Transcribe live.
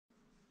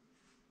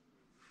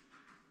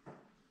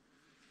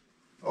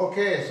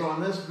Okay, so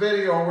in this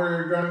video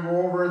we're going to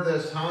go over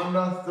this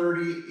Honda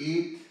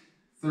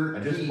 3813.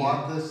 I just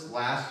bought this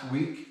last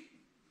week.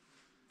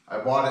 I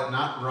bought it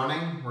not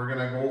running. We're going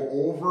to go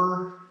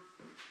over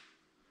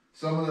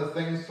some of the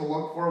things to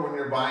look for when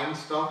you're buying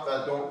stuff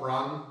that don't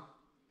run.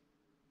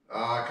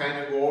 Kind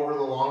of go over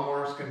the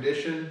lawnmower's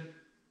condition.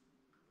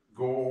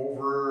 Go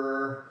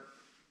over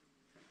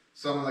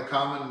some of the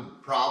common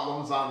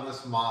problems on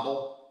this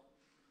model.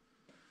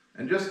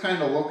 And just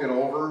kind of look it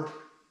over.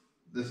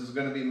 This is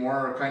going to be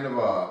more kind of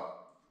a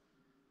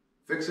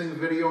fixing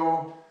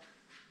video.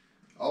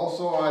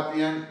 Also, at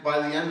the end, by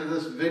the end of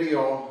this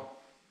video,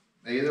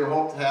 I either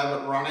hope to have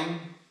it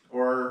running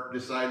or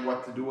decide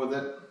what to do with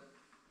it.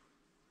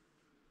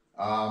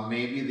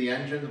 Maybe the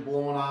engine's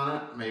blowing on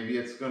it. Maybe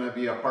it's going to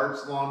be a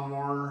parts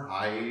lawnmower.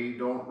 I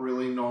don't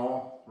really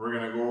know. We're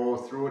going to go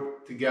through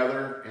it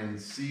together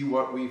and see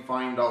what we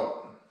find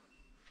out.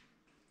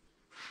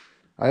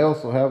 I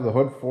also have the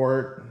hood for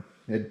it.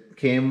 It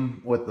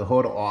came with the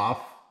hood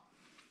off.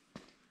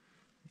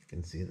 You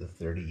can see the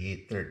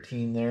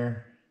 3813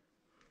 there.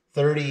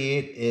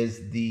 38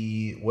 is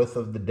the width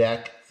of the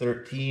deck.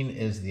 13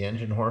 is the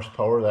engine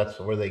horsepower. That's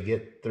where they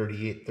get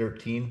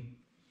 3813.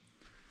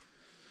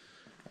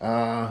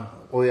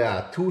 Well,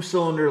 yeah,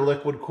 2-cylinder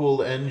liquid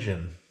cooled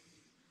engine.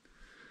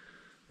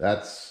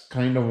 That's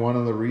kind of one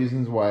of the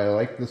reasons why I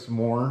like this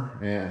more,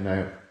 and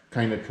I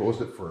kind of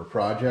chose it for a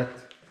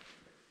project.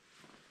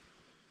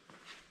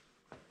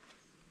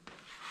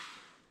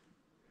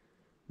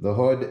 The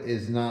hood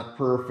is not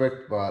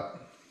perfect,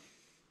 but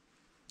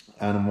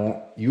on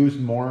a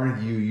used mower,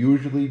 you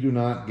usually do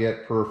not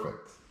get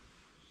perfect.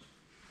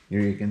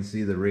 Here you can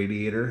see the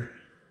radiator.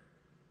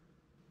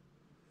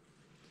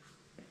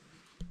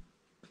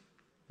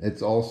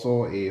 It's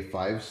also a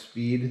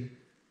 5-speed.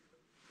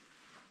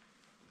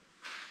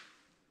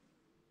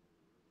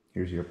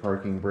 Here's your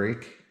parking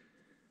brake.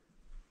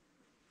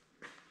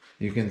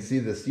 You can see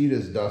the seat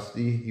is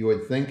dusty. You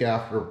would think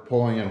after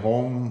pulling it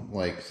home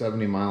like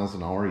 70 miles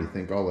an hour, you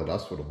think all the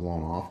dust would have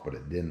blown off, but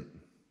it didn't.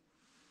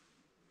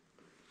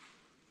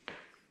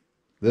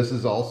 This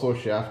is also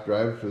shaft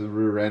drive for the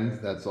rear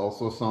end. That's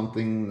also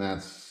something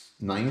that's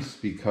nice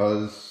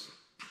because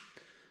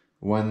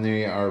when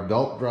they are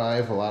belt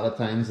drive, a lot of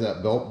times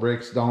that belt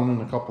breaks down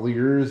in a couple of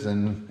years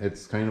and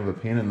it's kind of a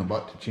pain in the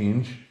butt to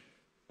change.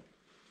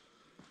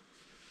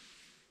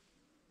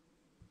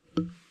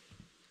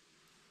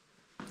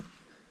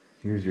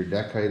 Here's your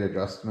deck height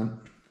adjustment.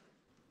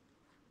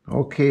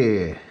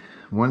 Okay,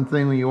 one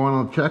thing you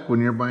want to check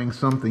when you're buying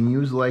something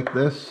used like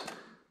this,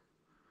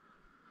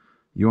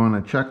 you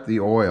want to check the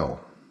oil.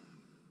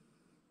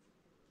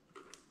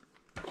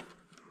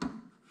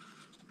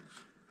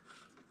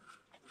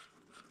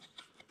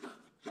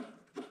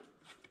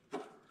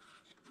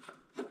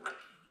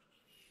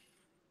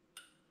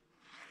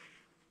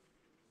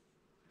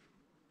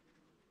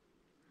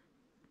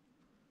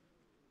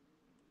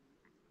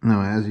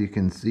 Now, as you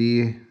can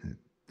see,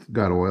 it's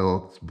got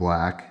oil, it's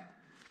black.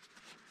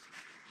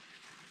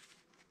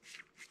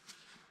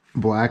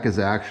 Black is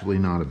actually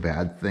not a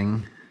bad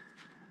thing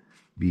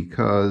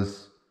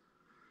because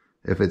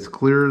if it's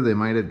clear, they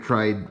might have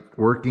tried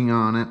working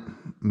on it.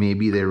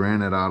 Maybe they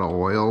ran it out of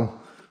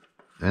oil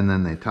and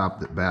then they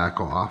topped it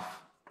back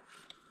off.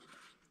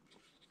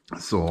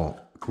 So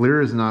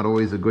clear is not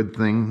always a good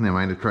thing. They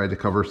might have tried to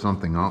cover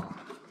something up.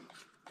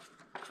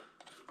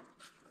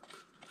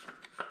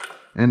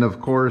 And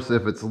of course,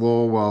 if it's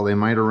low, well, they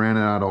might have ran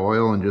it out of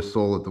oil and just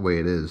sold it the way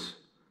it is.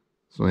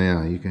 So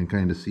yeah, you can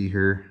kind of see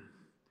here.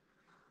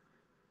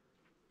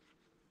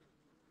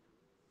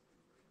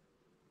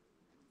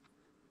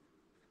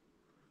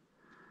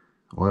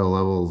 Oil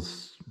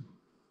levels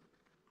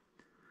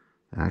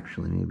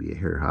actually maybe a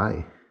hair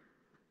high.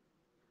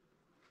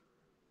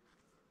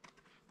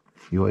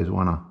 You always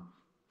want to,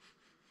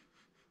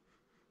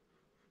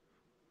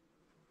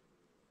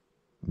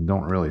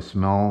 don't really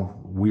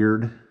smell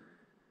weird.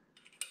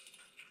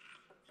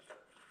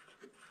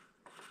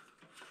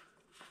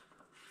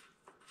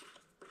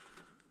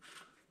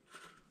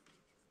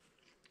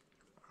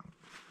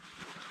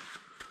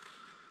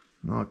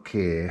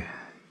 Okay,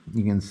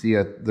 you can see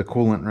at the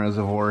coolant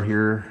reservoir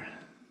here,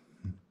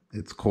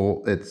 it's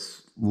cold,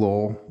 it's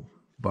low,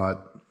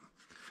 but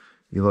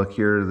you look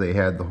here, they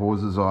had the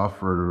hoses off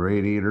for the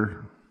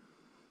radiator.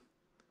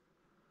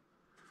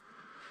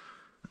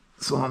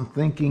 So I'm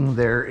thinking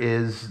there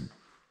is,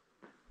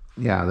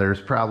 yeah,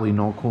 there's probably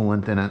no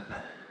coolant in it.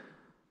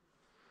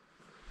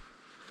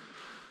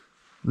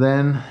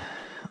 Then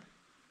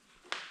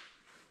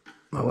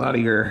a lot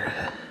of your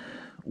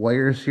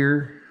wires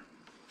here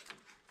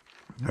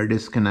are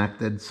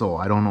disconnected, so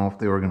I don't know if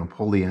they were going to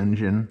pull the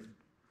engine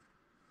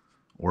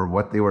or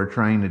what they were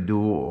trying to do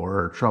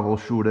or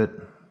troubleshoot it,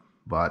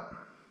 but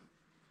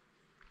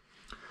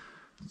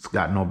it's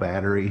got no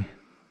battery.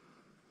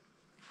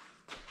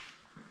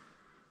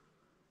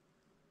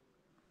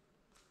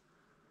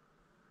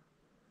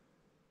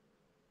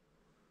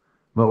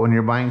 But when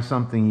you're buying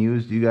something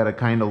used, you got to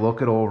kind of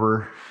look it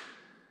over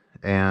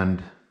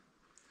and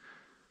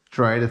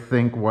try to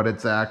think what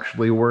it's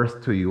actually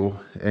worth to you.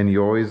 And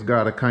you always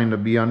got to kind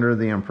of be under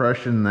the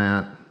impression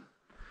that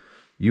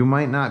you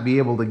might not be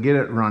able to get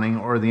it running,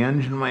 or the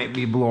engine might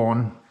be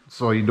blown,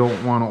 so you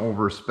don't want to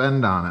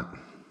overspend on it.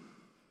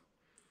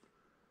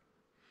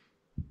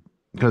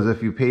 Because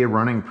if you pay a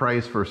running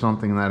price for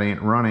something that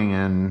ain't running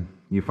and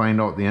you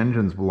find out the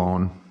engine's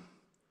blown,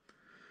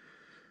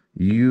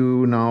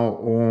 you now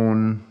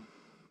own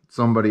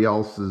somebody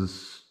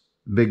else's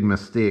big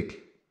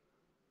mistake,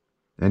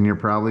 and you're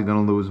probably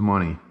going to lose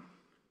money.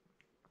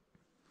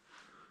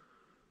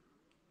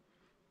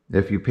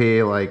 If you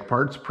pay like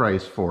parts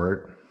price for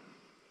it,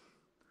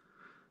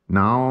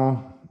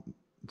 now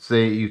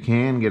say you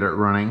can get it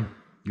running,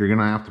 you're going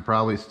to have to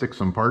probably stick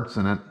some parts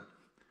in it.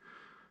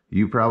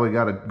 You probably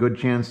got a good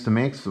chance to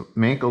make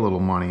a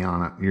little money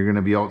on it. You're going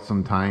to be out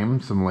some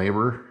time, some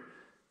labor,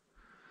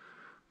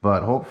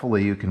 but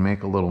hopefully you can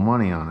make a little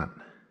money on it.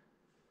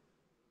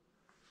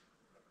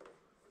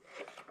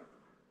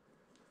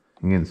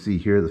 You can see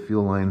here the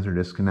fuel lines are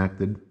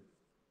disconnected.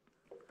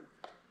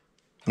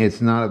 It's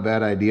not a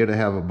bad idea to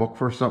have a book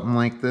for something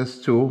like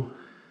this too,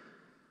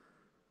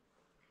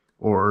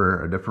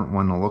 or a different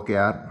one to look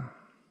at.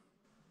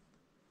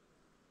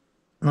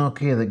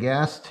 Okay, the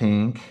gas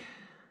tank,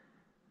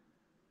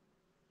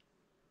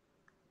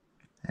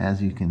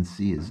 as you can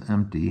see, is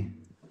empty.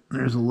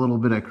 There's a little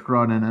bit of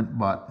crud in it,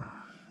 but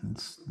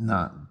it's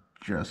not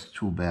just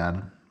too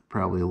bad.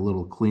 Probably a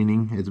little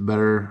cleaning. It's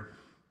better.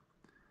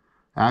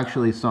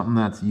 Actually, something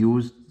that's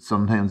used,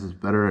 sometimes it's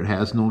better it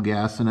has no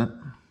gas in it.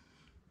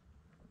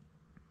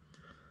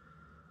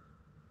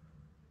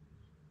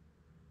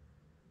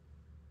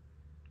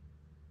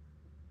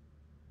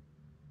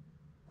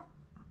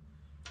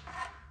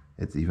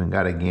 It's even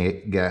got a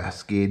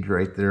gas gauge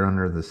right there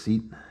under the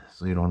seat,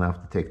 so you don't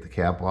have to take the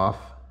cap off.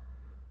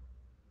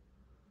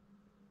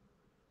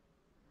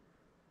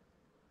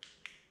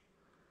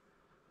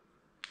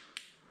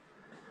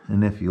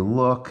 And if you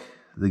look,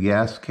 the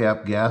gas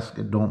cap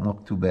gasket don't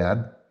look too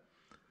bad.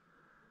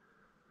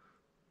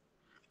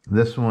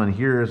 This one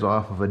here is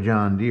off of a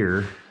John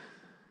Deere.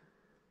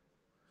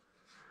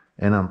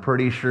 And I'm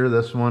pretty sure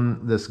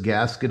this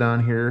gasket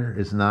on here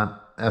is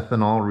not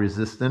ethanol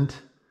resistant.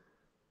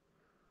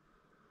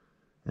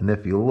 And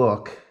if you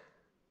look,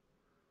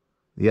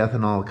 the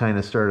ethanol kind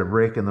of started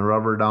breaking the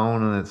rubber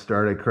down and it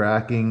started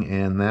cracking,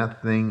 and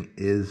that thing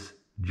is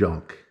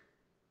junk.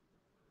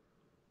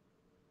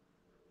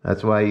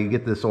 That's why you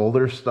get this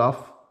older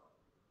stuff.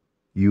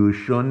 You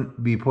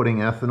shouldn't be putting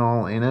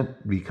ethanol in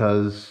it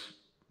because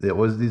it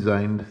was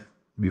designed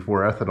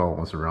before ethanol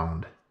was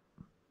around.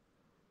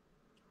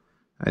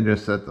 I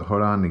just set the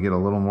hood on to get a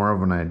little more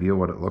of an idea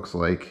what it looks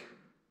like.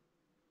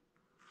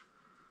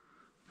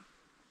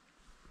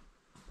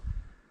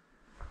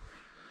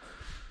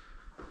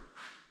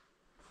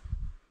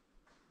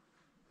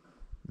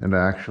 It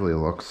actually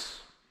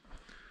looks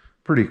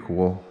pretty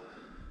cool.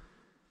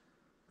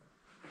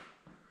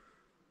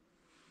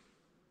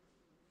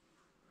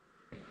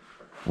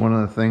 One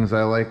of the things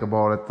I like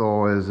about it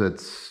though is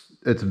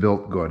it's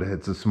built good.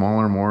 It's a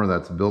smaller mower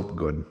that's built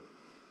good,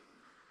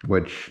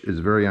 which is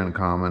very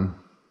uncommon.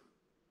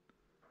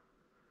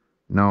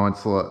 Now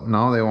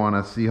they want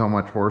to see how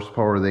much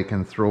horsepower they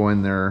can throw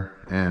in there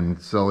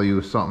and sell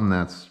you something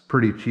that's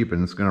pretty cheap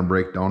and it's going to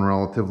break down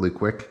relatively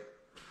quick.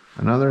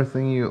 Another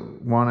thing you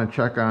want to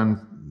check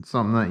on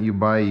something that you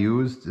buy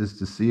used is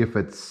to see if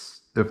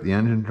the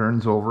engine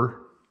turns over.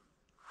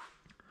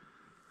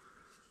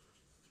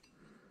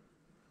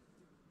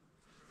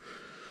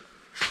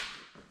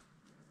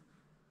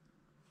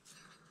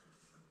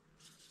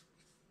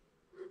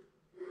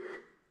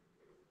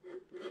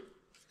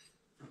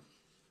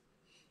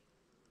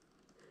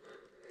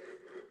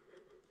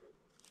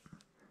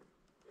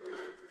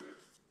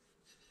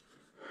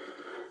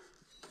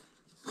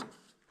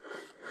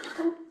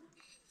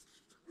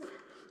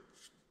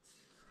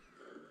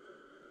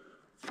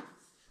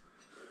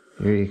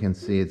 Here you can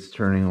see it's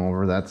turning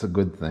over. That's a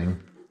good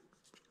thing.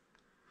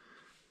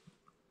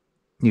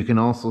 You can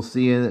also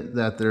see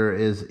that there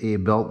is a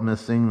belt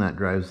missing that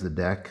drives the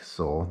deck,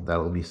 so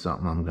that'll be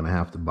something I'm going to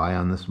have to buy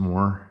on this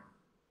mower.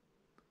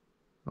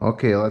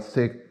 Okay, let's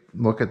take a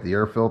look at the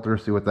air filter,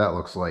 see what that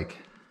looks like.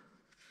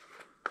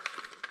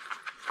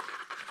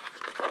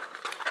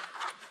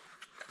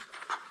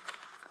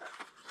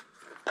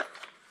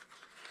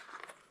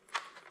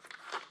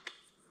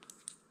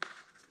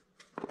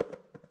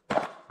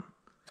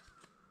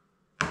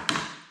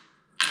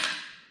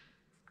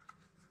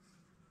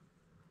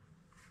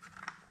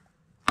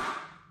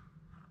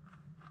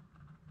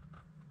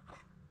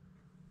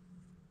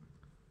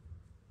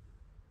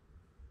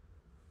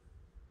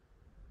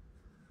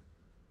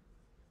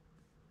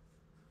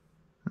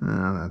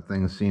 That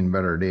thing's seen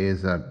better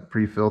days. That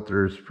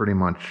pre-filter is pretty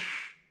much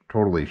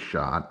totally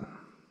shot.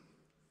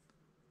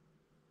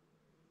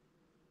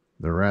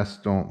 The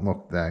rest don't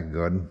look that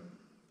good.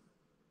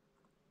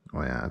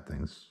 Oh yeah, that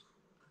thing's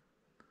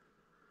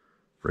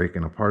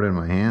breaking apart in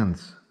my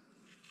hands.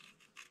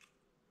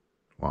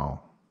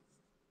 Wow.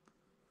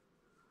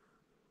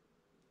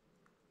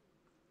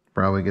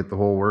 Probably get the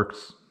whole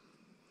works.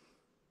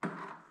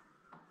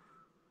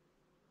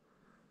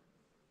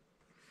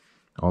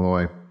 All the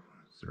way.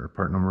 Is there a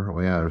part number? Oh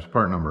yeah, there's a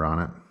part number on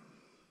it.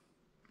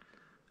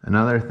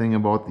 Another thing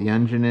about the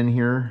engine in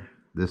here,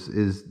 this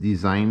is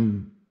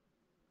designed,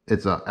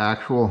 it's an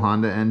actual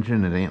Honda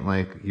engine. It ain't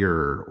like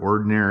your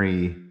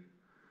ordinary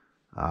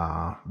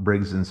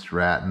Briggs &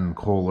 Stratton,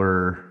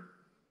 Kohler,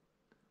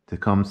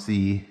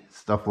 Tecumseh,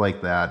 stuff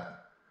like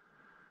that.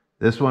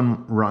 This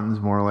one runs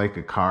more like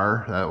a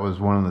car. That was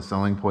one of the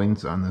selling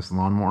points on this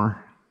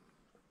lawnmower.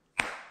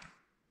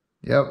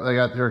 Yep, I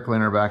got the air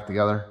cleaner back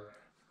together.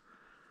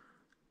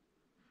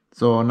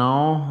 So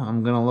now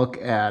I'm gonna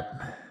look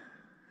at,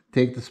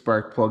 take the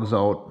spark plugs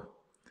out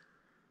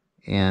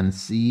and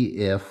see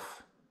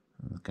if,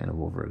 kind of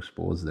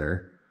overexposed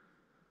there,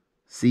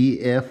 see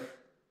if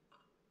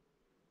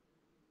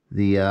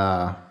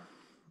the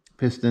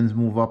pistons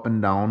move up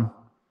and down,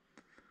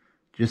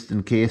 just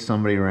in case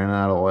somebody ran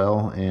out of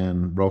oil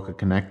and broke a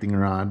connecting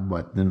rod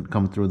but didn't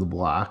come through the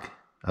block.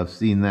 I've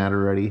seen that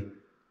already.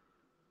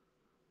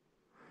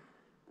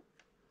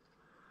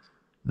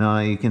 Now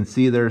you can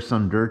see there's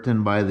some dirt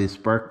in by the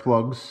spark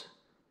plugs.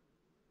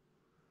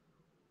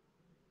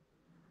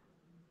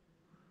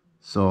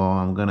 So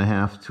I'm gonna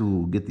have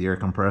to get the air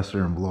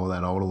compressor and blow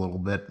that out a little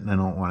bit. I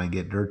don't want to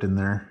get dirt in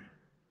there.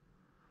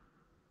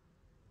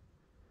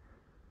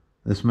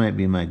 This might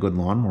be my good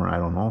lawnmower, I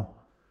don't know.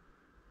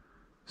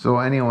 So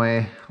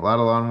anyway, a lot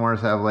of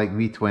lawnmowers have like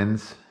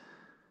V-twins.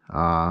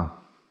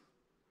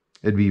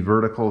 It'd be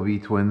vertical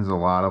V-twins, a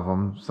lot of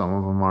them. Some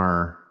of them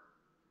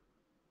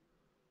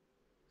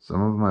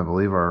I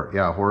believe are,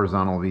 yeah,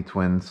 horizontal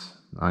V-twins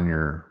on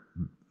your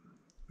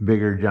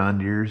bigger John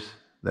Deeres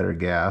that are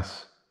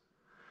gas.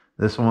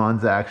 This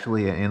one's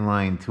actually an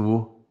inline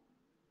too,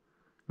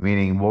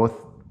 meaning both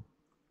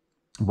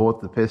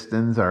the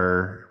pistons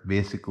are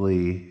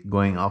basically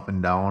going up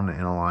and down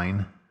in a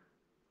line.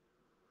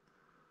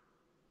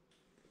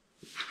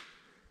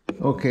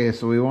 Okay,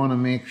 so we want to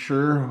make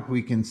sure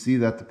we can see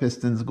that the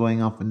piston's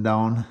going up and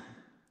down.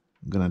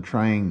 I'm gonna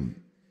try and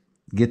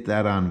get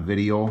that on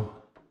video.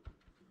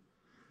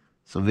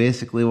 So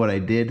basically what I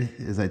did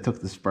is I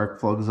took the spark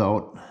plugs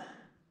out.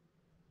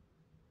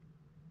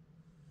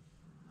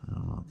 I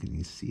don't know, can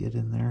you see it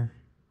in there?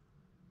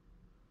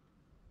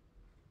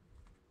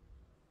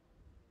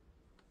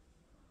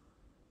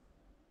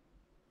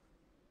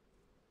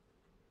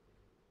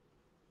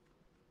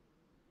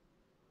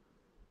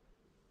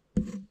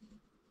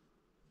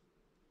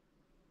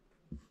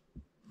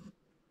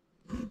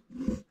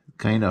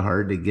 Kind of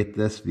hard to get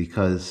this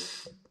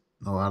because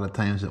a lot of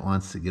times it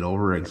wants to get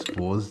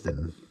overexposed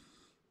and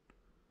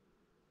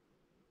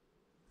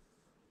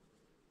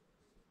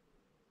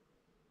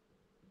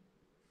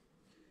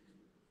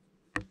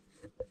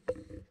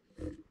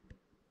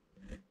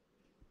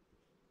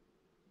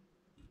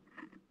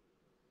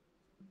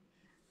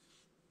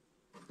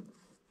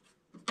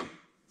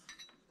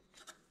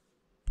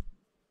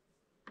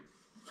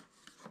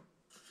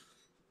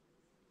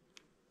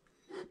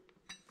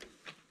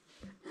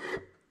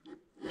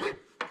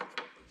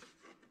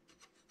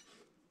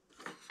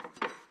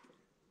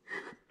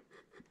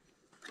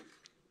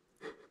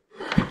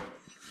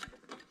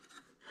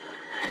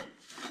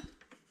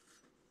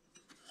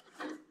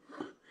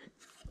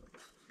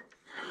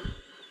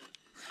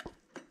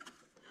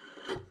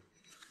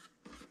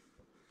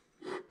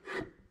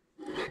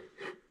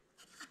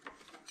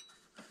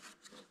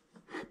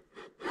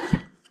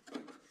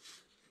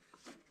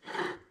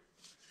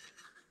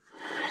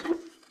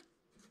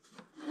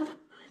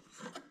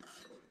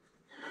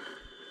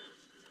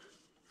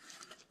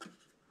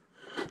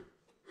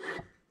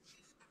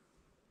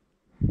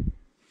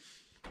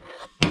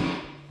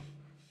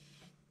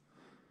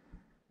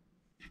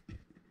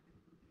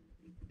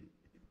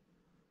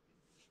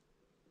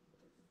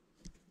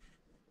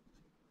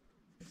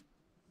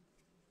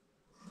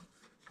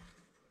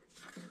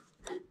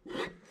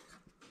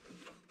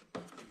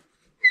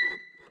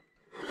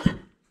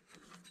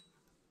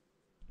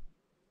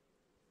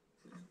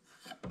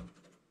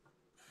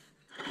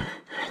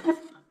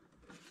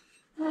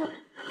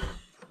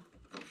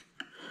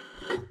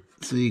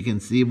so you can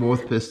see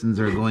both pistons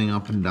are going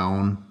up and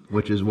down,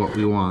 which is what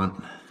we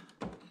want.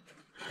 It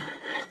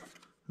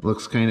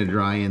looks kind of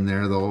dry in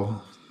there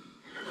though.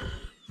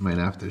 Might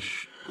have to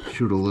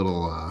shoot a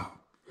little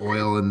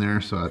oil in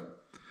there so that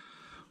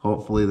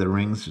hopefully the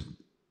rings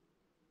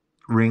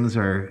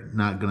are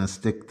not going to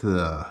stick to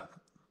the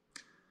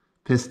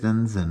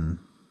pistons and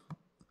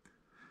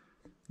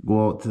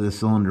go out to the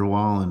cylinder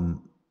wall.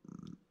 And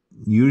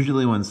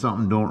usually when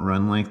something don't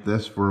run like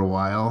this for a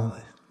while,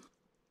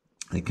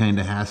 it kind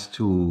of has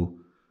to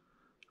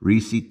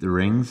reseat the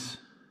rings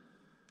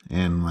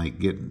and like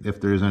get, if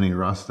there's any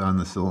rust on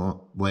the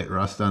light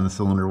rust on the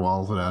cylinder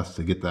walls, it has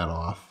to get that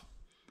off.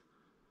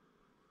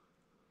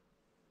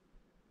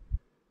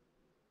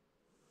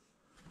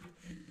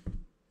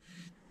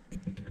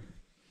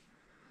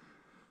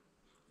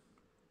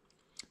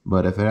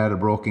 But if it had a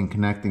broken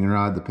connecting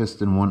rod, the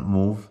piston wouldn't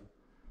move.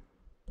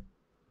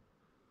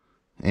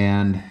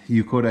 And and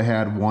you could have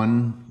had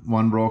one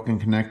broken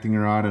connecting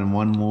rod and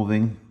one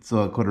moving,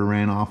 so it could have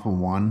ran off of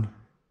one.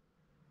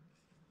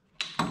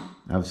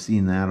 I've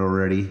seen that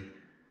already.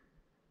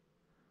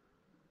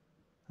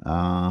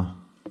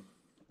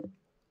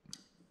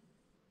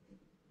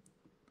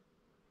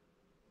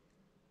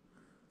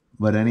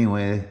 But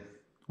anyway,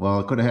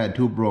 well, it could have had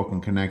two broken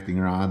connecting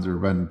rods or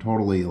been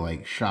totally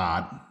like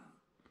shot.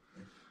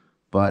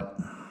 But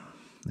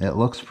it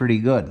looks pretty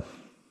good.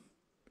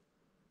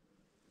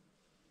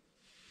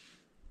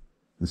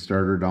 The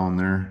starter down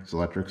there, it's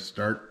electric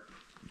start.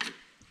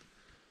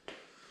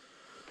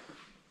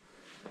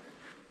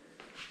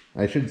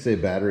 I should say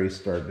battery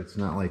start. It's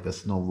not like a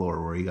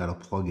snowblower where you got to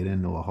plug it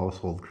into a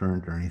household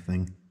current or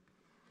anything.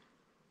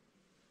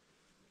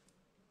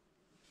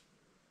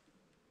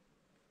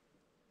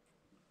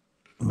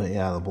 But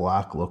yeah, the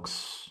block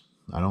looks,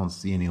 I don't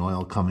see any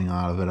oil coming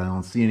out of it. I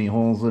don't see any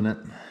holes in it.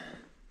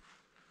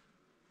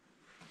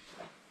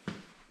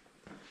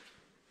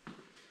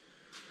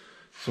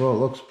 So it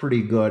looks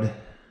pretty good.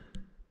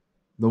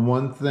 The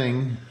one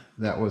thing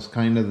that was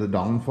kind of the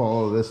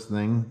downfall of this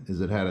thing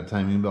is it had a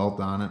timing belt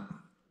on it.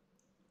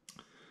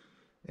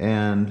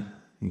 And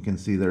you can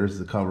see there's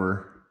the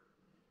cover,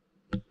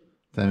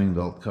 timing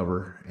belt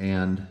cover.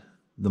 And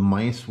the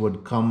mice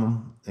would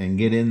come and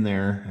get in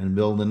there and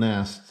build a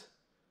nest.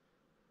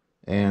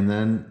 And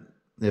then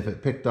if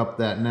it picked up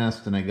that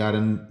nest and it got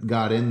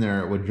in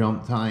there, it would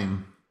jump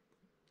time.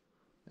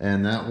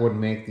 And that would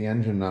make the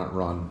engine not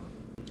run.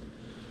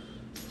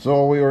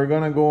 So we were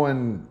going to go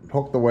and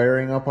hook the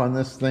wiring up on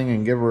this thing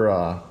and give her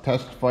a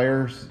test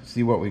fire,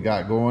 see what we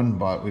got going,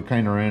 but we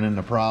kind of ran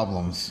into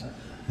problems.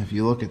 If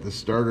you look at the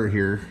starter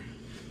here,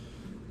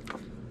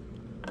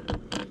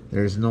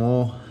 there's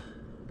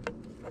nothing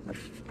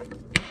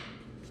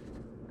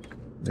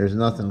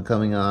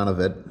coming out of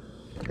it,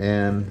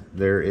 and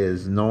there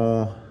is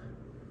no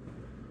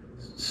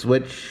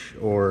switch,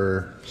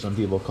 or some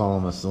people call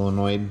them a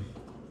solenoid,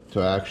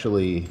 to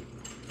actually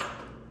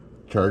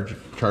charge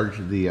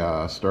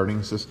the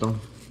starting system.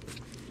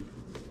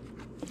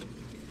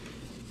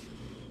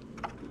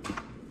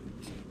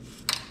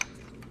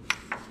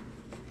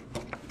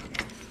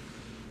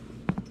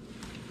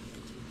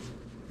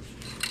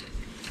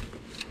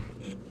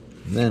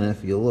 And then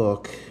if you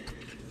look,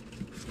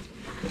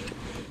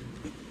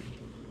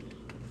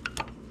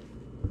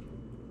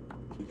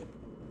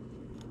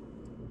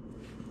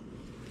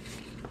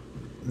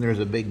 there's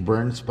a big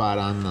burn spot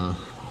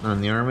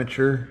on the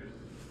armature.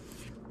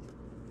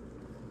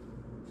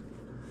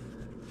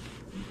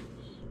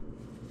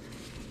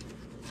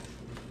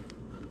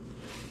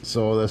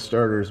 So the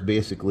starter is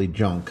basically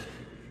junk.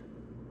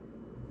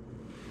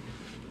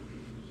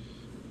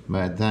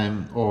 By the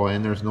time, oh,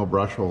 and there's no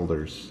brush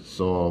holders.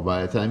 So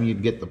by the time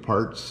you'd get the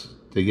parts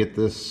to get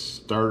this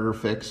starter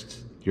fixed,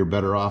 you're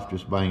better off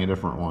just buying a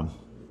different one.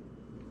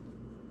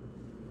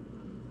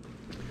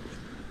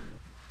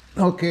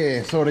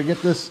 Okay, so to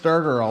get this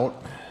starter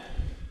out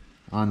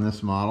on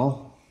this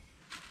model,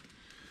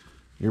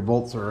 your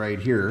bolts are right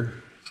here.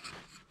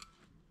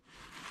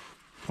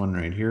 One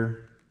right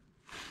here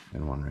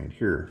and one right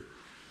here.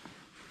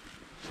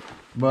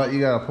 But you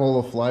gotta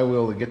pull the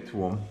flywheel to get to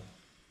them.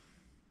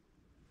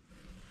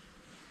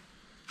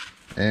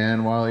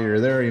 And while you're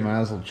there, you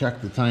might as well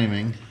check the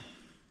timing.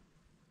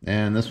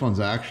 And this one's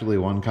actually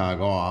one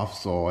cog off,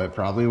 so it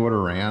probably would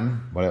have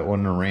ran, but it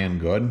wouldn't have ran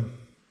good.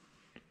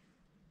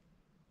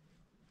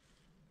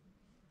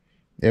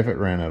 If it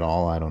ran at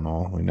all, I don't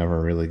know. We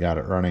never really got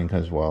it running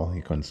because, well,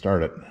 you couldn't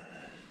start it.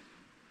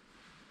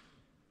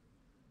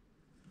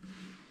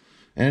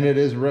 And it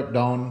is ripped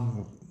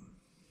down.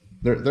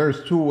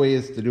 There's two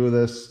ways to do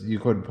this. You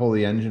could pull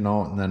the engine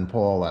out and then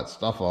pull all that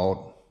stuff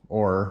out,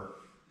 or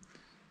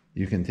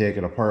you can take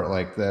it apart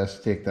like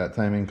this, take that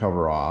timing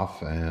cover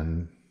off,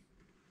 and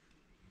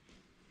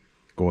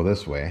go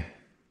this way.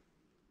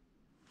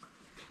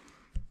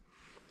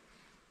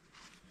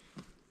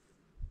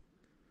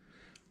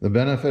 The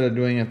benefit of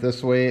doing it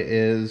this way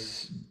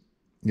is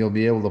you'll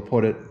be able to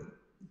put it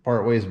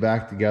part ways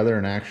back together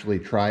and actually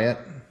try it.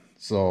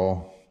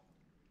 So,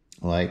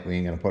 like, we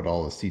ain't gonna put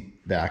all the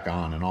seat back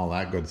on and all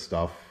that good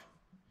stuff.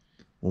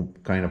 We'll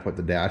kind of put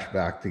the dash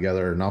back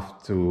together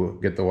enough to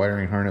get the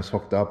wiring harness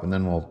hooked up, and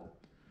then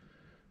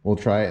we'll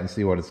try it and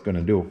see what it's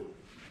gonna do.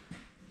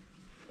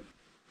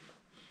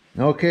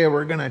 Okay,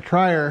 we're gonna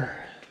try her.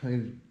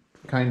 We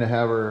kind of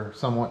have her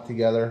somewhat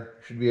together.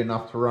 Should be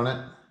enough to run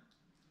it.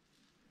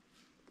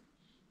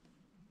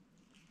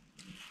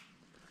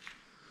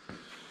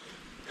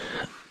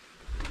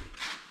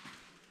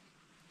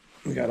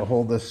 We got to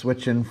hold this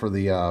switch in for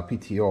the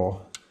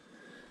PTO.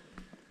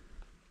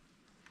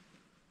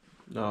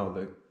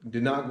 No,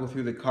 did not go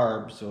through the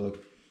carb, so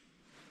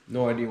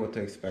no idea what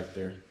to expect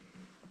there.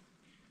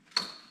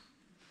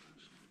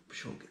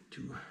 Choke it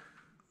too.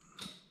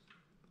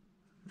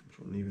 Which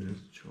one even is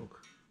the choke?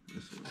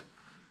 This one.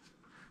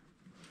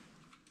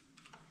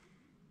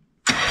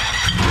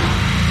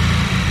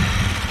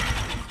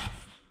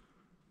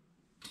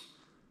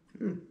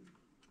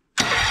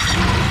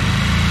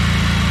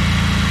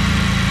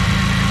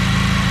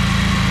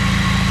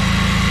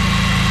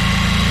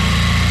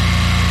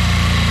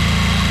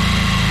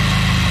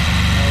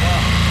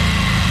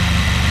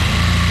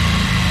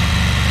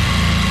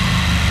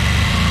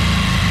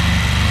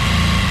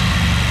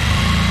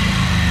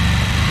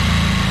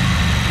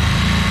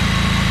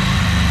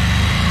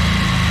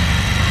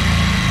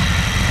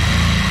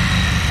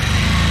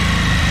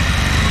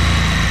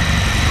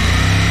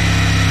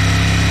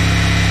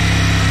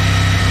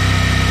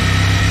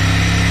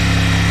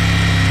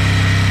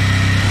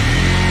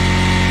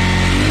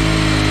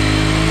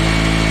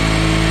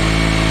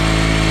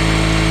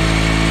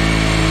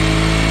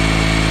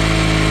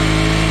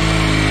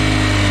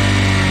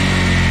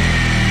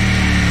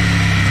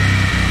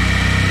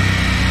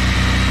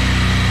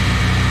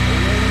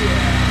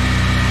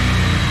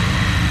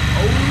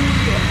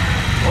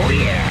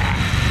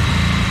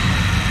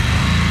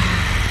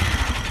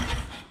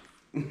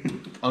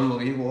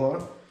 Unbelievable,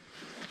 huh?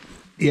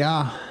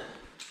 Yeah.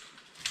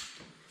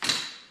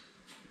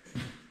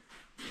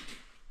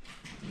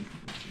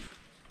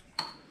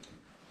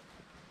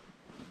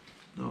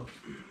 No.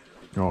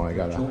 Oh, I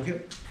gotta. Choke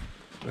it?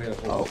 I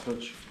gotta hold the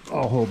switch.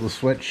 I'll hold the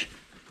switch.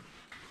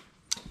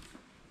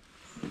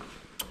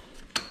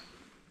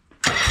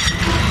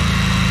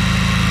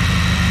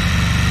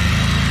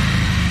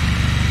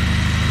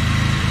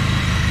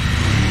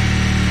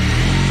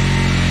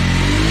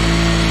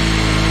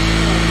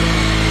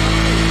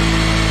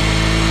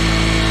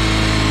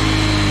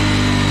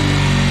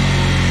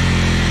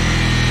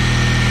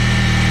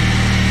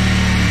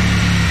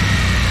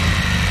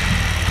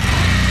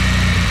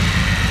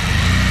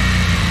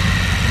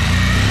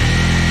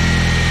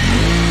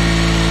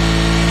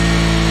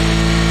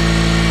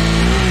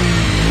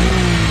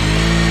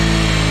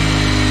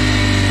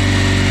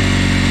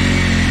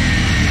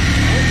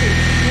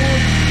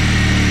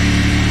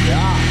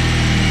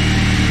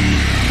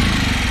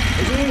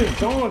 It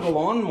sounds like a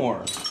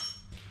lawnmower.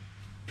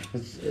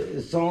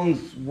 It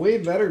sounds way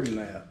better than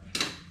that.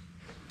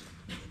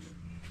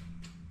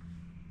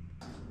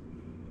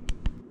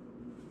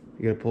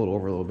 You gotta pull it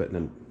over a little bit and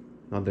then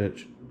not let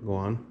it go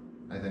on.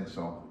 I think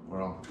so.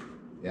 Well,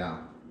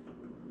 yeah.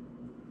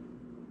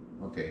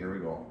 Okay, here we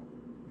go.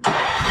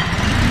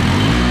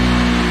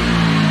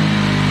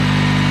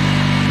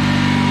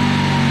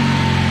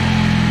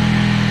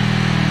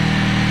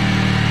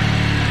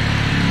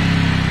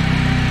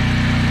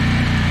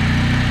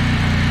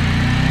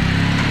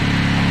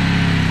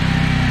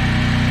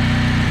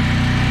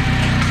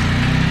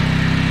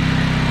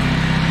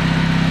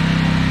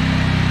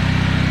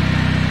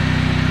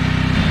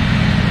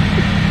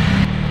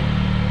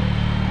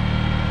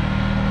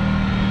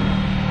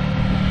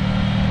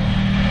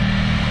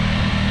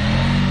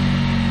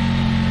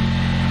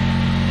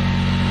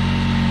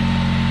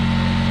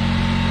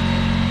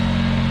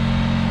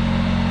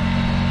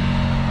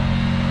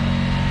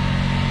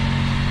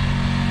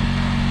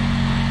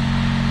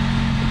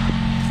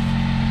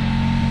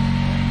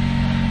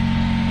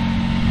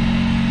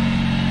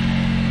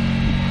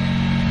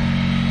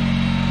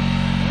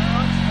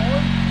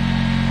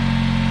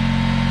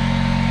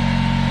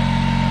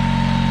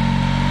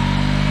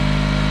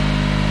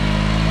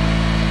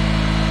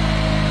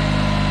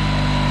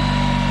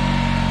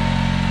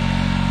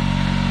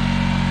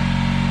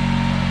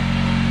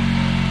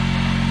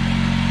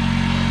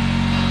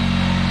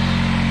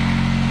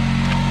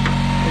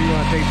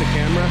 Take the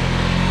camera. I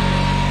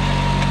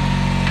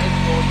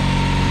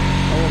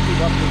won't keep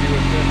up with you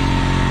with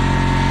this.